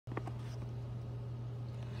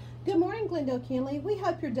Good morning, Glendale Kinley. We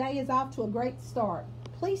hope your day is off to a great start.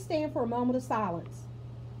 Please stand for a moment of silence.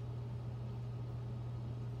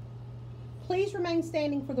 Please remain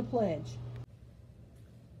standing for the pledge.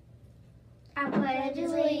 I pledge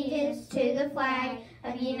allegiance to the flag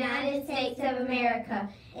of the United States of America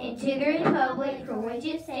and to the republic for which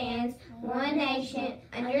it stands, one nation,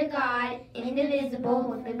 under God,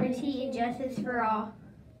 indivisible, with liberty and justice for all.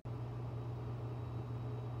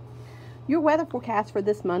 Your weather forecast for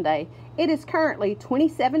this Monday. It is currently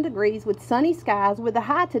 27 degrees with sunny skies with a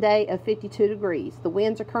high today of 52 degrees. The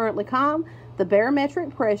winds are currently calm. The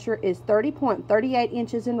barometric pressure is 30.38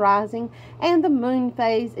 inches and rising, and the moon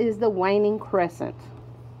phase is the waning crescent.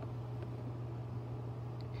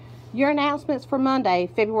 Your announcements for Monday,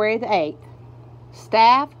 February the 8th.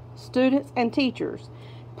 Staff, students, and teachers,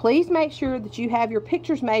 please make sure that you have your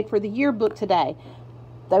pictures made for the yearbook today.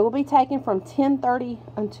 They will be taken from 10:30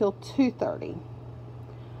 until 2:30.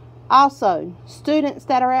 Also, students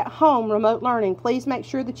that are at home remote learning, please make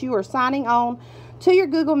sure that you are signing on to your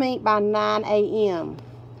Google Meet by 9 a.m.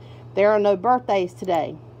 There are no birthdays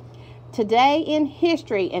today. Today in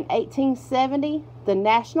history, in 1870, the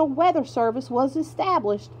National Weather Service was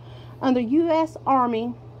established under U.S.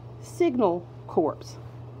 Army Signal Corps.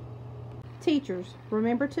 Teachers,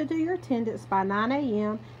 remember to do your attendance by 9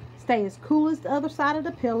 a.m. Stay as cool as the other side of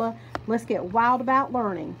the pillow. Let's get wild about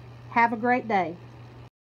learning. Have a great day.